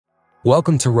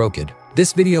Welcome to Rokid.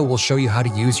 This video will show you how to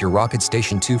use your Rokid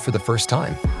Station 2 for the first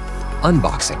time.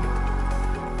 Unboxing.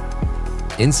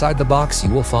 Inside the box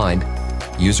you will find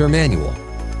user manual,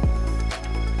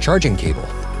 charging cable,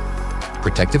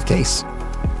 protective case,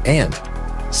 and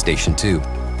Station 2.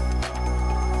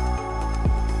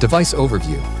 Device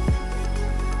overview.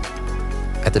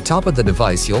 At the top of the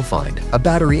device you'll find a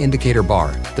battery indicator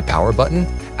bar, the power button.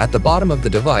 At the bottom of the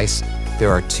device, there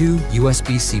are two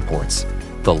USB-C ports.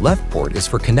 The left port is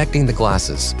for connecting the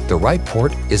glasses. The right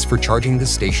port is for charging the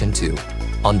Station 2.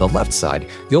 On the left side,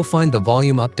 you'll find the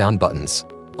volume up-down buttons.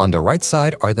 On the right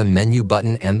side are the menu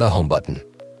button and the home button.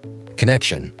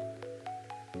 Connection.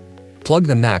 Plug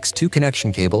the Max 2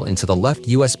 connection cable into the left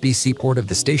USB-C port of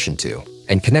the Station 2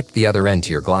 and connect the other end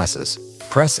to your glasses.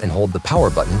 Press and hold the power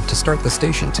button to start the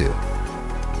Station 2.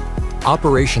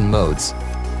 Operation modes.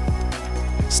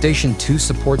 Station 2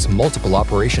 supports multiple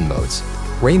operation modes.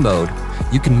 Ray mode,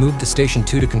 you can move the Station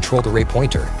 2 to control the ray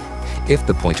pointer. If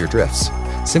the pointer drifts,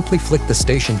 simply flick the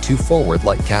Station 2 forward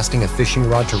like casting a fishing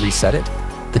rod to reset it.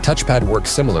 The touchpad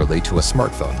works similarly to a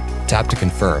smartphone. Tap to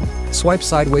confirm, swipe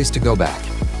sideways to go back.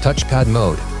 Touchpad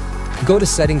mode. Go to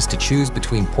settings to choose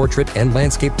between portrait and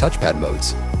landscape touchpad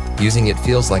modes. Using it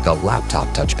feels like a laptop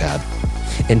touchpad.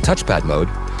 In touchpad mode,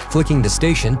 flicking the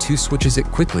Station 2 switches it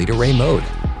quickly to ray mode.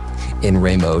 In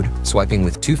ray mode, swiping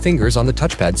with 2 fingers on the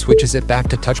touchpad switches it back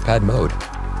to touchpad mode.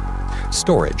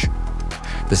 Storage.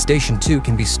 The Station 2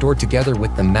 can be stored together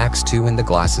with the Max 2 in the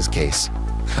glasses case.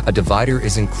 A divider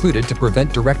is included to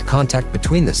prevent direct contact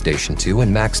between the Station 2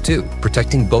 and Max 2,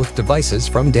 protecting both devices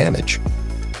from damage.